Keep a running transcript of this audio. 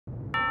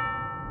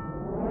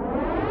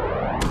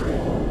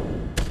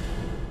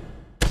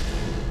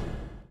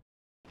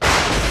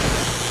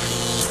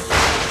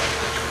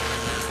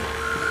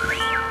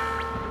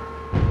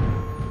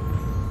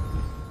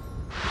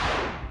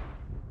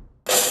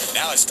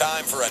Now it's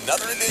time for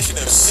another edition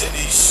of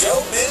Cindy's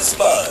Showbiz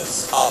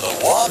Buzz on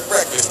the Walk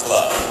Breakfast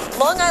Club.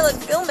 Long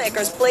Island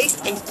filmmakers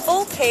placed a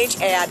full-page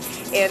ad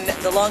in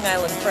the Long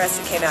Island Press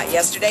that came out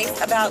yesterday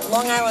about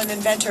Long Island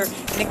inventor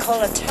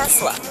Nikola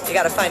Tesla. You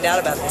got to find out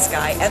about this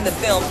guy and the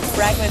film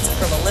Fragments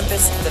from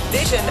Olympus, the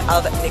vision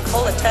of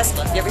Nikola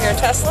Tesla. You ever hear of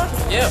Tesla?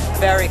 Yeah.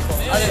 Very cool.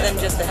 Other than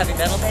just the heavy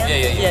metal band?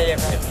 Yeah.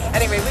 Right.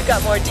 Anyway, we've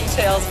got more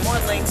details, more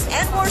links,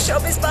 and more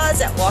Showbiz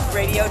Buzz at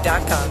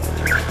walkradio.com.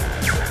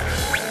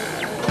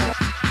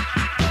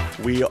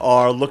 We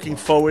are looking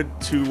forward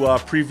to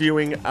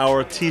previewing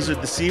our teaser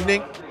this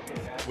evening.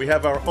 We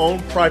have our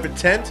own private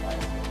tent.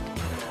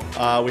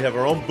 We have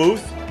our own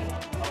booth.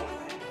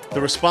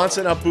 The response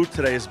in our booth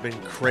today has been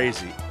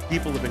crazy.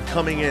 People have been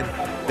coming in.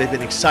 They've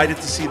been excited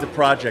to see the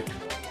project.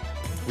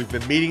 We've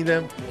been meeting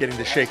them, getting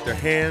to shake their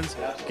hands,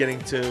 getting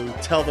to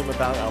tell them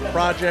about our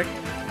project.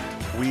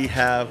 We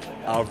have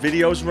our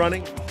videos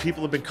running.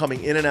 People have been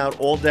coming in and out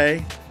all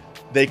day.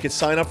 They could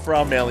sign up for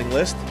our mailing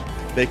list.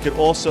 They could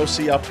also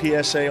see our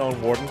PSA on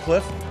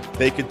Wardenclyffe.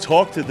 They could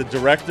talk to the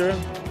director,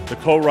 the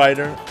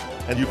co-writer,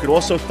 and you could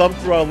also thumb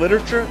through our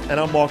literature and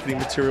our marketing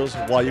materials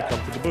while you come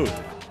to the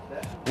booth.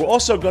 We're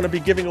also going to be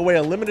giving away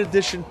a limited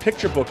edition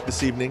picture book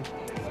this evening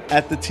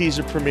at the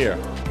teaser premiere.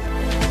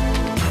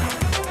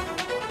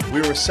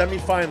 We were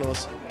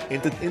semi-finalists in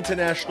the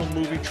International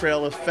Movie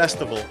Trailer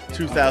Festival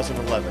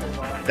 2011.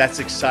 That's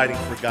exciting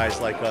for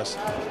guys like us,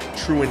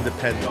 true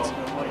independents.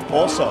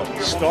 Also,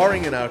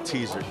 starring in our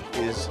teaser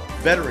is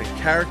veteran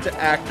character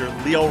actor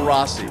Leo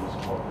Rossi.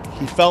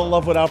 He fell in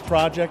love with our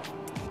project,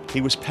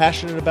 he was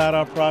passionate about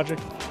our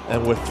project,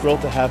 and we're thrilled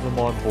to have him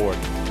on board.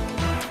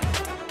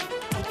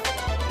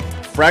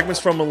 Fragments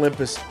from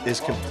Olympus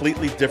is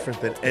completely different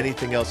than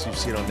anything else you've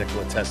seen on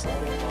Nikola Tesla.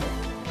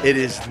 It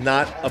is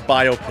not a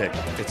biopic,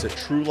 it's a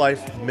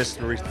true-life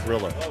mystery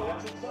thriller.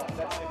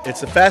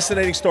 It's a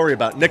fascinating story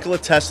about Nikola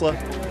Tesla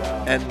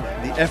and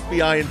the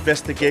FBI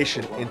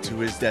investigation into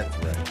his death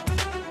threat.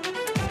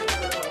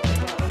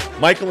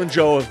 Michael and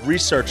Joe have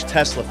researched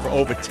Tesla for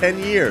over 10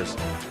 years,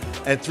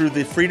 and through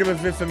the Freedom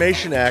of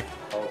Information Act,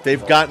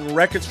 they've gotten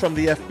records from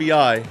the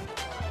FBI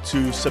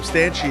to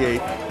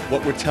substantiate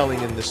what we're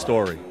telling in the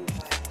story.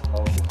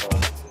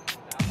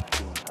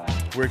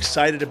 We're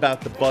excited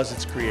about the buzz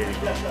it's creating.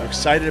 We're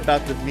excited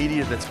about the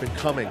media that's been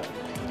coming.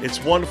 It's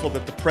wonderful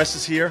that the press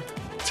is here,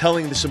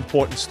 telling this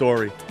important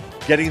story,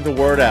 getting the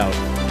word out.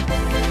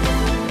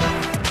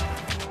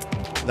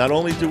 Not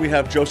only do we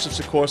have Joseph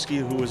Sikorsky,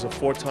 who is a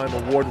 4-time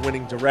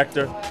award-winning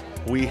director,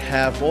 we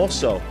have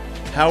also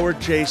Howard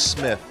J.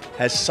 Smith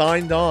has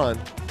signed on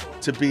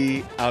to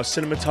be our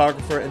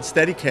cinematographer and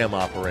Steadicam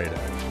operator.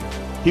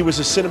 He was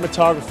a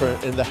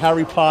cinematographer in the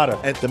Harry Potter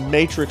and the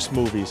Matrix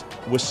movies.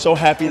 We're so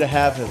happy to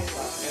have him.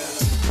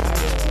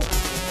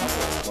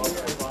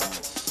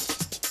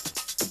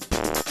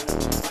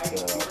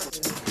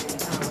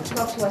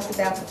 Talk to us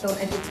about the film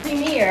and to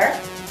premiere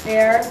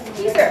their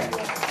teaser.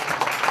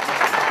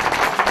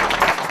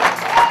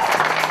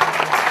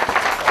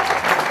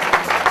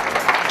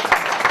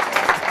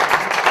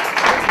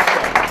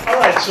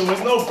 So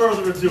with no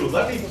further ado,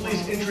 let me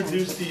please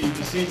introduce to you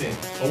this evening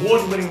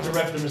award-winning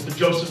director, Mr.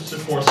 Joseph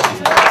Sikorsky.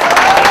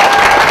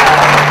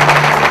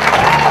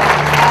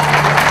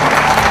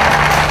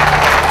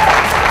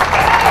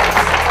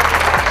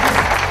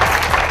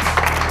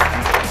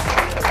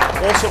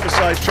 Also,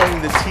 besides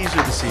showing the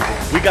teaser this evening,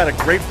 we got a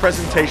great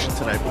presentation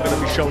tonight. We're going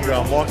to be showing you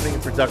our marketing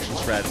and production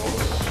strategy.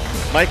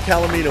 Mike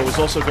Calamino is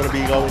also going to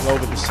be going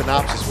over the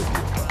synopsis with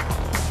you.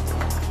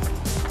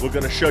 We're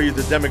going to show you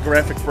the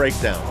demographic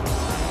breakdown.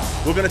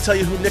 We're going to tell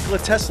you who Nikola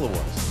Tesla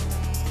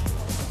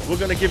was. We're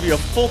going to give you a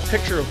full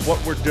picture of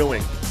what we're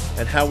doing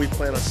and how we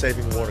plan on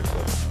saving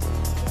Wardenclyffe.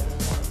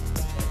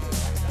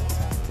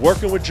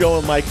 Working with Joe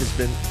and Mike has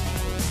been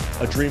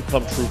a dream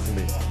come true for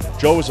me.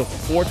 Joe is a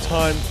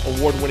 4-time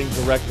award-winning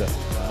director.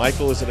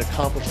 Michael is an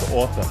accomplished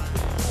author.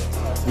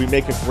 We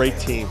make a great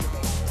team.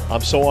 I'm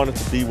so honored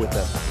to be with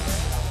them.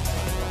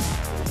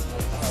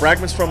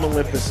 Fragments from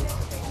Olympus.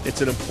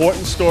 It's an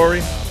important story.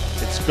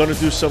 It's going to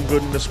do some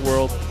good in this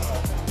world.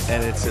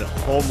 And it's a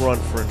home run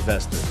for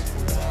investors.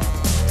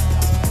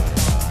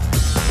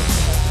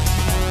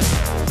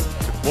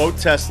 To quote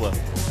Tesla,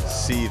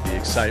 see the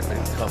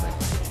excitement coming.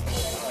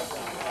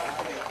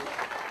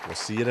 We'll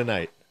see you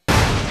tonight.